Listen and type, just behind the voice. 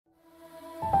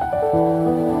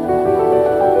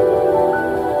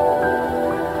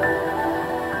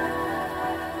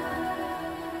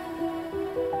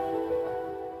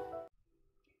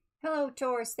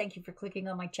Taurus, thank you for clicking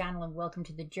on my channel and welcome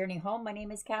to the journey home. My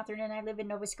name is Catherine and I live in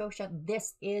Nova Scotia.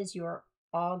 This is your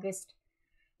August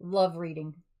love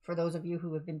reading. For those of you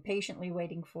who have been patiently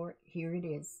waiting for it, here it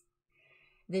is.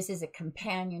 This is a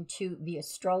companion to the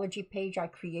astrology page I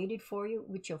created for you,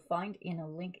 which you'll find in a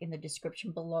link in the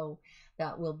description below.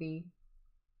 That will be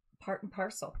part and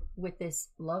parcel with this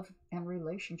love and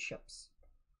relationships.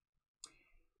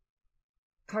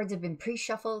 Cards have been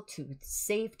pre-shuffled to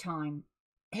save time.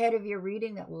 Head of your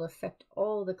reading that will affect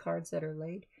all the cards that are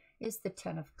laid is the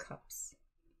Ten of Cups.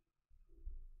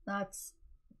 That's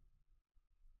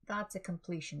a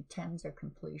completion. Tens are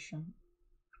completion.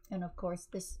 And of course,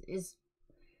 this is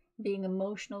being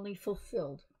emotionally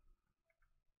fulfilled.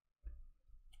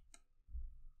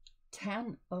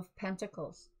 Ten of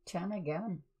Pentacles. 10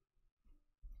 again.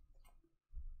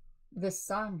 The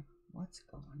Sun. What's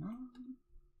going on?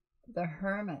 The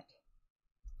Hermit.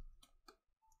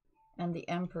 And the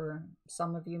Emperor.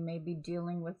 Some of you may be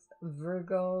dealing with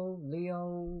Virgo,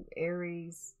 Leo,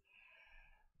 Aries.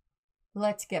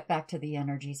 Let's get back to the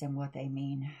energies and what they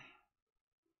mean.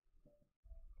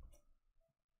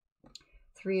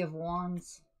 Three of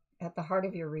Wands at the heart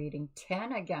of your reading.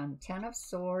 10 again. 10 of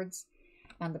Swords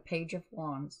and the Page of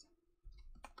Wands.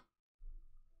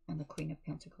 And the Queen of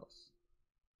Pentacles.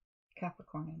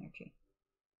 Capricorn energy.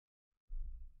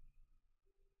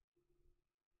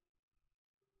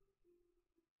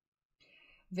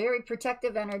 Very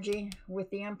protective energy with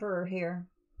the Emperor here.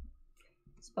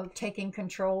 It's about taking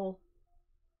control.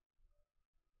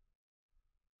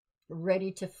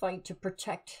 Ready to fight to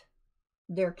protect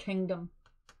their kingdom.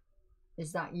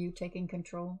 Is that you taking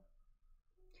control?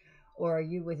 Or are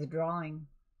you withdrawing,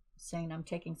 saying, I'm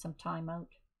taking some time out?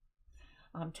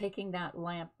 I'm taking that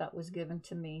lamp that was given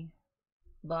to me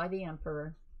by the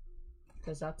Emperor,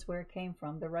 because that's where it came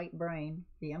from, the right brain.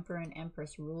 The Emperor and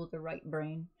Empress rule the right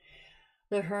brain.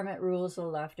 The Hermit rules the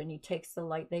left, and he takes the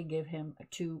light they give him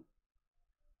to,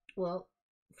 well,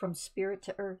 from spirit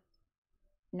to earth,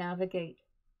 navigate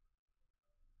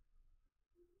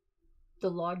the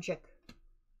logic,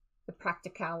 the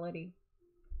practicality.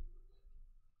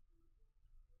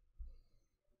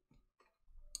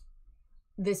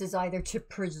 This is either to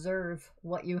preserve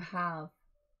what you have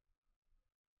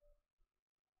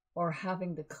or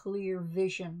having the clear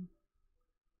vision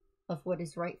of what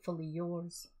is rightfully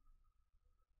yours.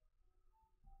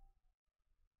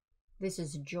 This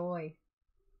is joy.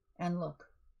 And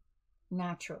look,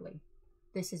 naturally,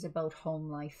 this is about home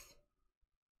life.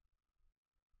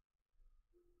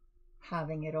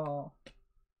 Having it all.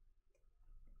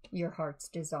 Your heart's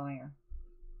desire.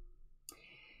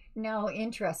 Now,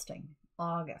 interesting,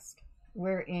 August.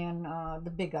 We're in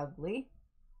the Big Ugly,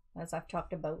 as I've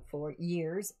talked about for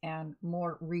years, and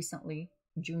more recently,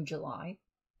 June, July,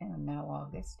 and now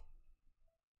August.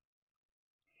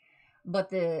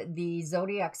 But the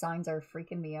zodiac signs are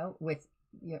freaking me out with,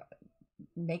 you know,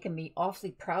 making me awfully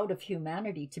proud of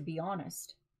humanity, to be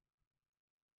honest.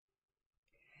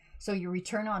 So your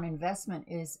return on investment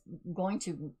is going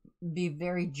to be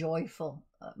very joyful,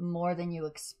 more than you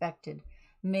expected.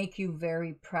 Make you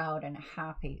very proud and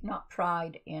happy. Not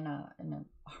pride in a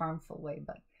harmful way,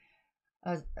 but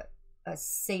a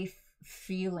safe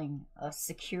feeling, a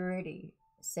security,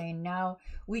 saying now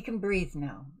we can breathe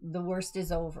now. The worst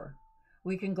is over.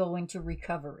 We can go into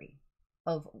recovery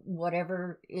of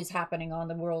whatever is happening on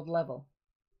the world level.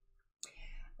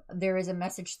 There is a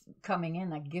message coming in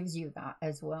that gives you that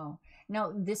as well.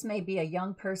 Now, this may be a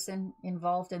young person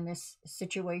involved in this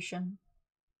situation.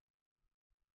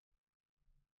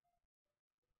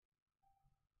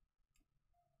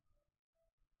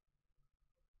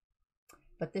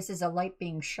 But this is a light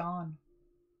being shone.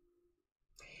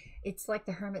 It's like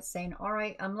the Hermit saying, all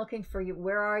right, I'm looking for you.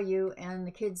 Where are you? And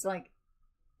the kid's like,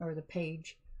 or the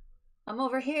page, I'm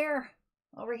over here,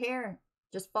 over here.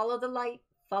 Just follow the light,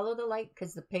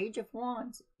 because the Page of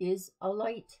Wands is a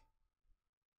light.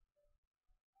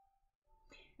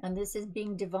 And this is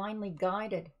being divinely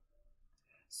guided.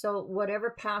 So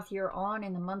whatever path you're on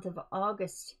in the month of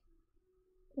August,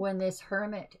 when this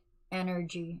Hermit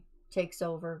energy takes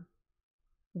over,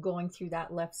 going through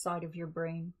that left side of your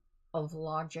brain of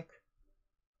logic,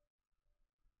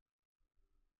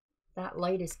 that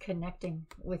light is connecting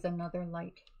with another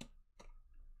light.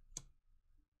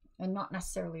 And not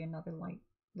necessarily another light,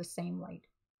 the same light.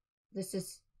 This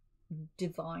is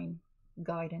divine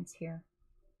guidance here.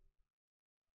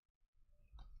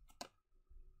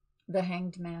 The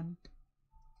Hanged Man.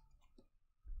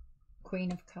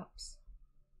 Queen of Cups.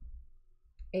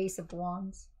 Ace of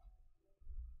Wands.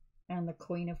 And the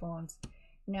Queen of Wands.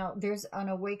 Now, there's an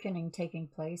awakening taking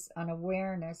place, an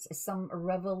awareness, some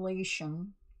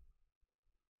revelation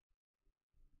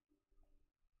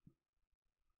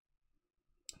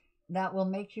that will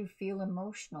make you feel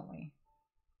emotionally.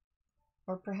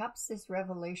 Or perhaps this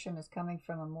revelation is coming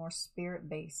from a more spirit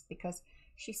base, because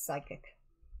she's psychic,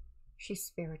 she's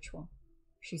spiritual,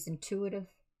 she's intuitive,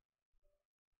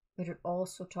 but it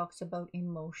also talks about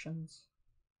emotions.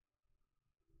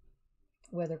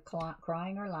 Whether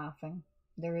crying or laughing,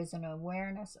 there is an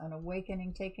awareness, an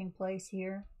awakening taking place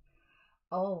here.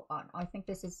 Oh, I think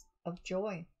this is of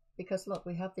joy, because look,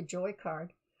 we have the joy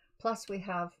card, plus we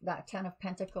have that 10 of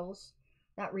Pentacles,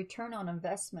 that return on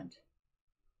investment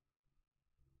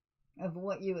of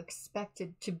what you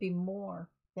expected to be more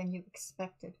than you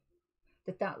expected.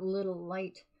 That little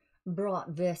light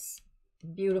brought this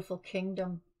beautiful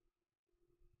kingdom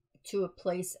to a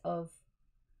place of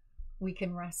we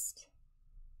can rest.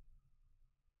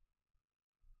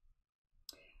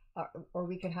 Or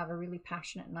we could have a really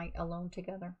passionate night alone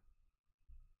together.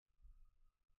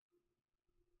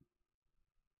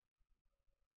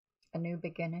 A new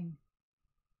beginning.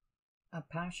 A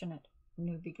passionate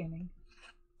new beginning.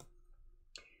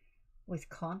 With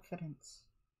confidence.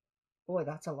 Boy,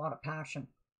 that's a lot of passion.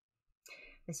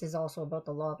 This is also about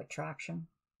the law of attraction.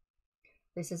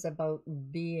 This is about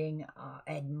being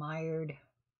admired,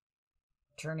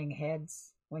 turning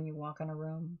heads when you walk in a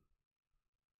room.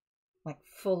 Like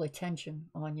full attention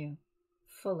on you.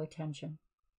 Full attention.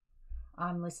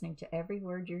 I'm listening to every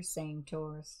word you're saying,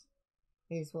 Taurus,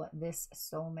 is what this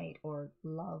soulmate or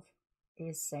love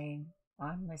is saying.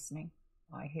 I'm listening.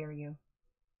 I hear you.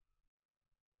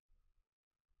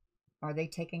 Are they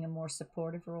taking a more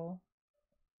supportive role?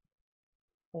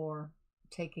 Or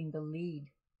taking the lead?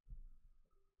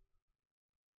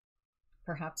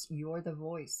 Perhaps you're the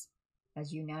voice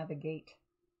as you navigate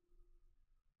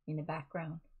in the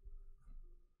background.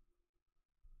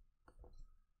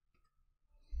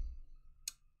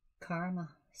 Karma.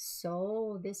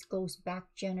 So this goes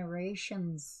back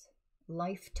generations,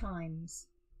 lifetimes,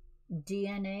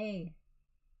 DNA,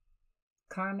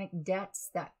 karmic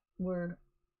debts that are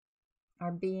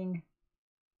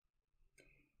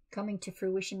coming to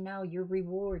fruition now. Your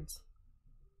rewards,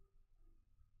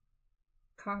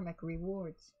 karmic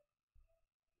rewards.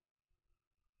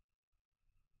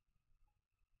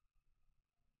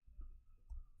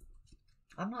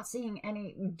 I'm not seeing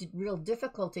any real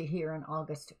difficulty here in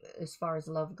August as far as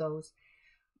love goes.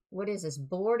 What is this?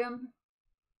 Boredom?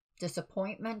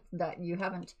 Disappointment that you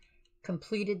haven't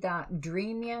completed that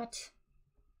dream yet?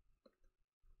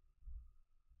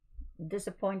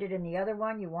 Disappointed in the other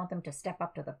one? You want them to step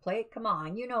up to the plate? Come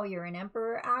on, you know you're an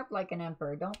emperor. Act like an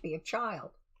emperor. Don't be a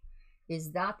child.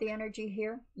 Is that the energy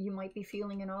here you might be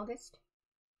feeling in August?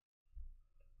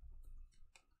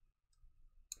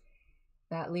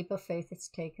 That leap of faith is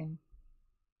taken.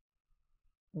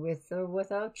 With or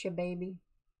without you, baby.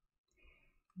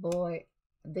 Boy,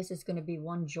 this is going to be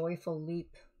one joyful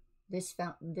leap. This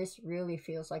really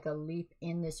feels like a leap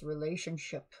in this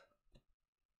relationship.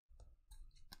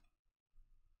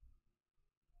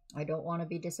 I don't want to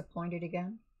be disappointed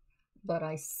again, but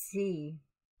I see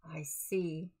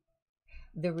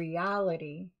the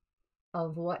reality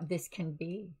of what this can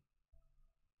be.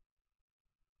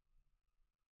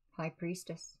 High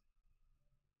Priestess.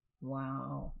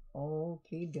 Wow.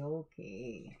 Okie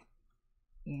dokie.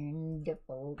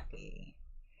 Indipokey.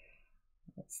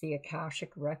 It's the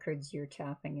Akashic records you're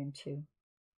tapping into.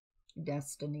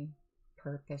 Destiny.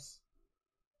 Purpose.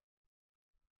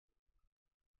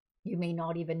 You may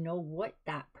not even know what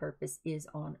that purpose is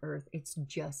on earth. It's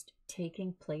just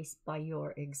taking place by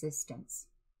your existence.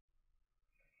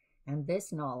 And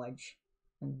this knowledge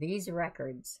and these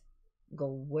records go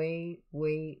way,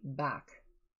 way back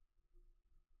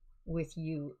with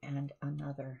you and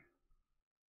another.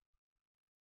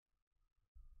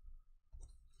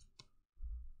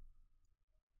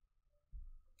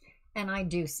 And I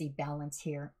do see balance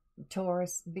here,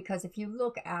 Taurus, because if you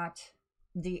look at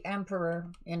the Emperor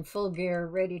in full gear,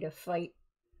 ready to fight,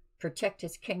 protect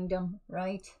his kingdom,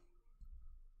 right?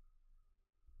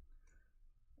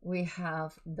 We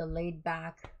have the laid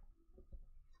back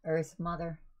Earth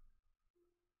Mother,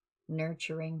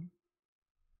 nurturing,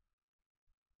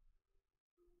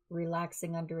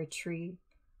 relaxing under a tree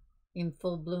in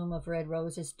full bloom of red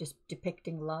roses, just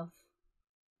depicting love,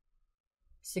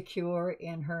 secure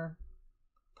in her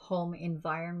home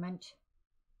environment.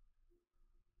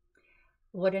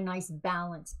 What a nice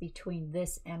balance between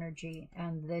this energy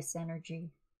and this energy.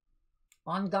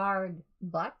 On guard,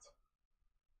 but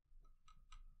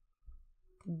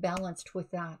balanced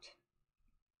with that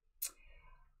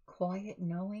quiet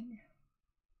knowing,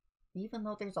 even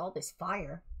though there's all this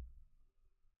fire.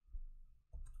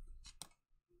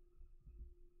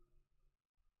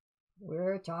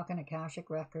 We're talking Akashic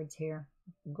records here.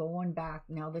 Going back.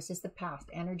 Now, this is the past.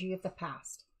 Energy of the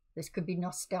past. This could be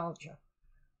nostalgia.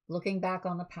 Looking back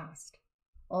on the past.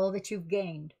 All that you've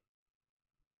gained.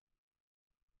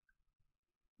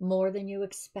 More than you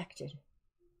expected.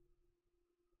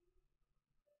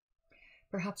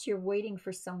 Perhaps you're waiting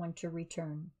for someone to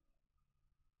return.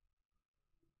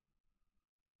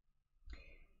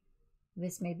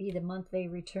 This may be the month they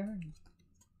return.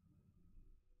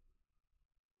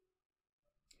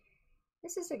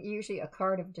 This is usually a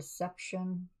card of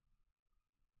deception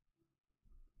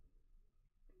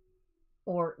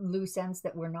or loose ends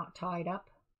that were not tied up.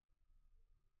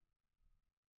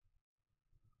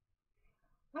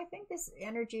 I think this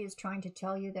energy is trying to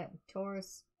tell you that,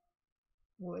 Taurus,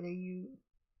 whether you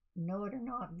know it or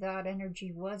not, that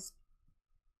energy was,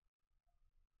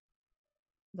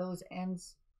 those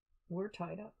ends were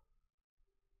tied up.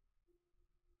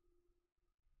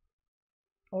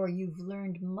 Or you've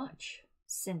learned much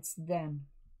since then.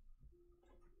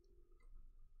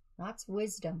 That's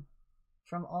wisdom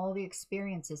from all the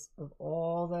experiences of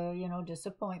all the,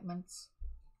 disappointments.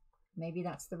 Maybe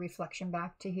that's the reflection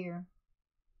back to here.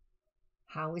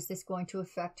 How is this going to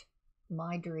affect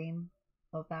my dream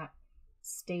of that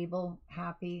stable,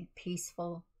 happy,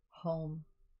 peaceful home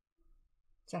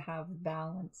to have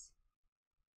balance?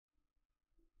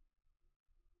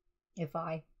 If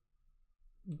I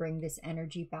bring this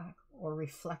energy back or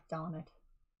reflect on it,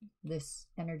 this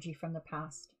energy from the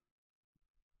past.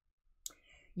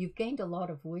 You've gained a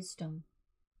lot of wisdom.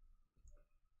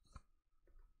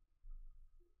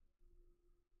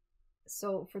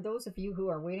 So for those of you who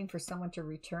are waiting for someone to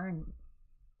return,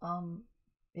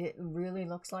 it really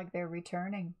looks like they're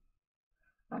returning.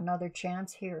 Another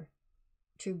chance here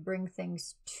to bring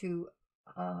things to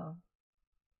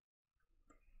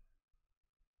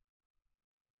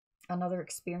another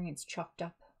experience chopped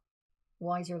up,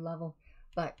 wiser level.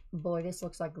 But boy, this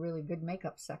looks like really good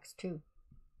makeup sex too.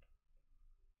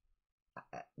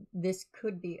 This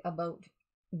could be about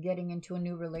getting into a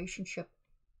new relationship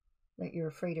that you're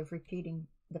afraid of repeating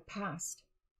the past,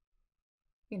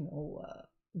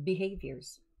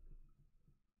 behaviors.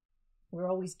 We're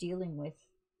always dealing with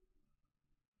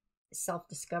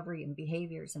self-discovery and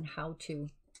behaviors and how to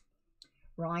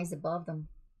rise above them.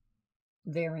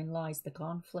 Therein lies the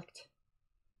conflict.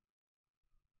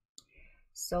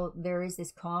 So there is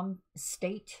this calm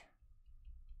state,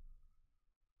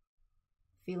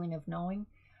 feeling of knowing.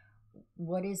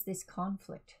 What is this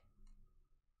conflict?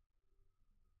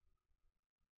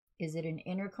 Is it an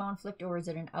inner conflict or is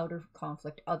it an outer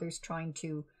conflict? Others trying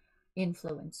to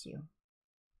influence you,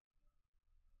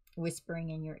 whispering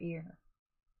in your ear,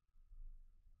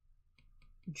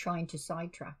 trying to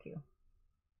sidetrack you.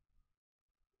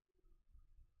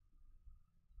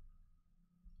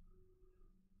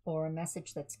 Or a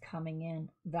message that's coming in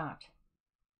that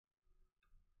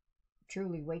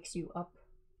truly wakes you up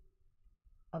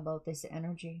about this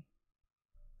energy.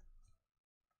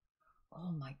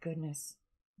 Oh my goodness.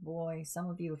 Boy, some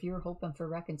of you, if you're hoping for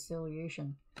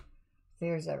reconciliation,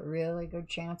 there's a really good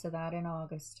chance of that in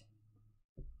August.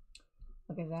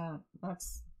 Look at that.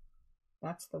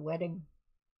 That's the wedding.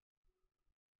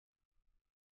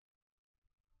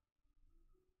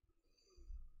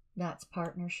 That's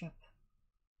partnership.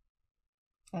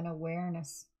 An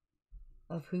awareness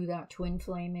of who that twin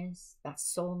flame is, that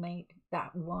soulmate,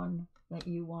 that one that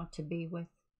you want to be with.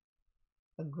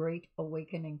 A great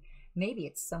awakening. Maybe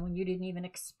it's someone you didn't even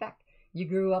expect. You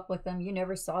grew up with them, you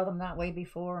never saw them that way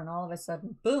before, and all of a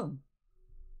sudden, boom,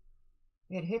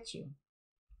 it hits you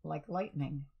like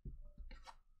lightning.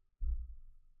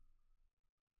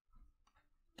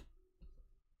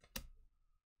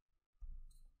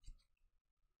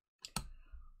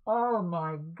 Oh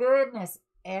my goodness,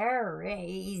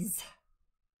 Aries.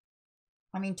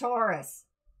 I mean, Taurus.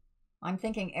 I'm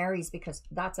thinking Aries because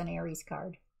that's an Aries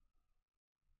card.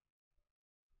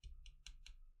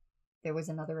 There was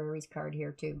another Aries card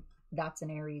here too. That's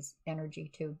an Aries energy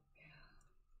too.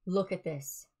 Look at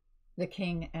this. The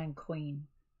King and Queen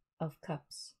of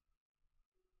Cups.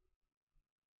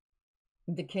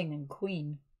 The King and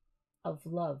Queen of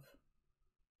Love.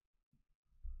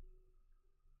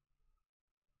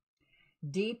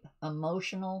 Deep,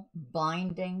 emotional,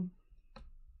 binding,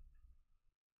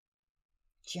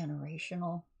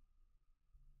 generational.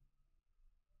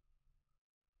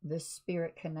 The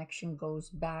spirit connection goes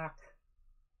back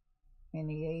in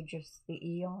the ages, the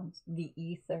eons, the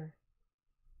ether.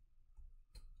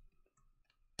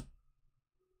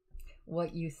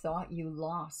 What you thought you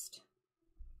lost,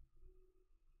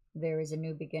 there is a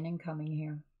new beginning coming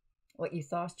here. What you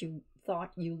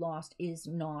thought you lost is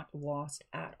not lost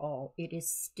at all. It is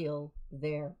still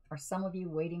there. Are some of you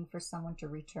waiting for someone to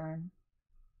return?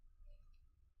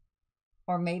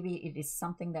 Or maybe it is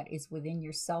something that is within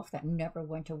yourself that never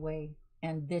went away,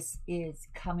 and this is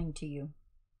coming to you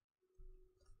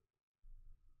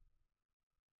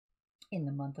in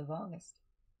the month of August.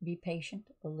 Be patient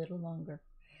a little longer.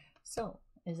 So,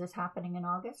 is this happening in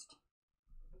August?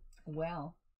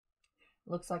 Well,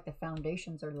 looks like the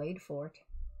foundations are laid for it.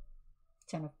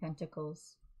 10 of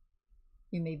Pentacles.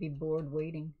 You may be bored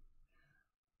waiting.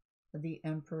 The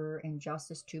Emperor and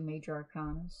Justice, 2 major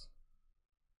arcanas.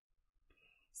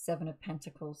 7 of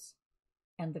Pentacles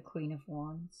and the Queen of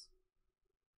Wands.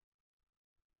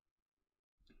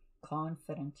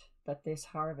 Confident that this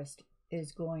harvest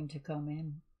is going to come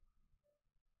in.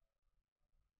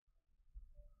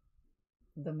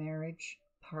 The marriage,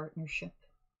 partnership,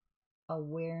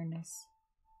 awareness,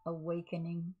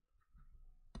 awakening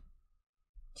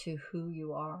to who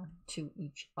you are to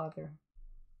each other.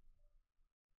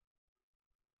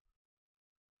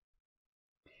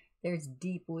 There's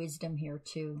deep wisdom here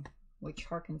too, which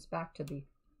harkens back to the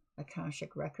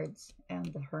Akashic records and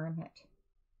the Hermit.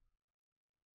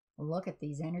 Look at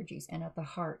these energies, and at the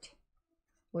heart,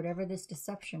 whatever this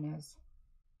deception is,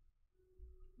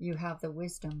 you have the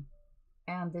wisdom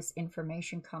and this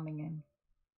information coming in.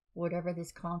 Whatever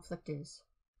this conflict is,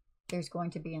 there's going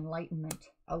to be enlightenment,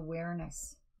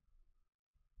 awareness.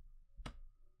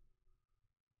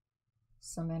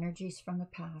 Some energies from the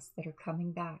past that are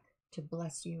coming back to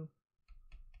bless you.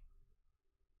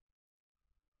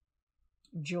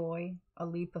 Joy, a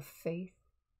leap of faith,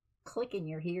 clicking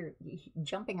your heel,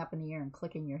 jumping up in the air and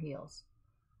clicking your heels.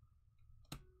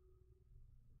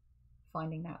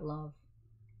 Finding that love.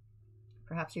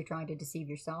 Perhaps you're trying to deceive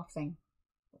yourself, saying,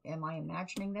 am I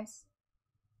imagining this?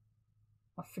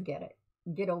 Oh, forget it.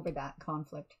 Get over that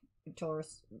conflict,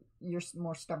 Taurus. You're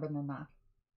more stubborn than that.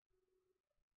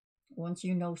 Once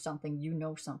you know something, you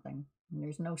know something. And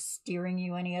there's no steering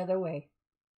you any other way.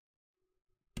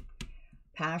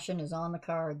 Passion is on the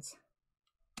cards.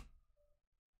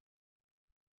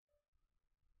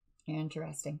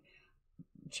 Interesting.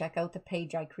 Check out the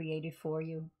page I created for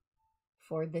you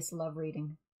for this love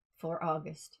reading for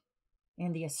August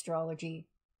in the astrology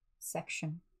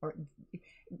section, or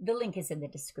the link is in the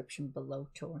description below,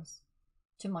 Taurus.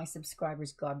 To my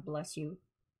subscribers, God bless you.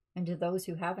 And to those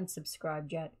who haven't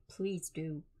subscribed yet, please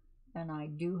do. And I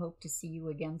do hope to see you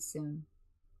again soon.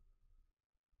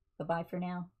 Bye-bye for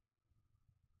now.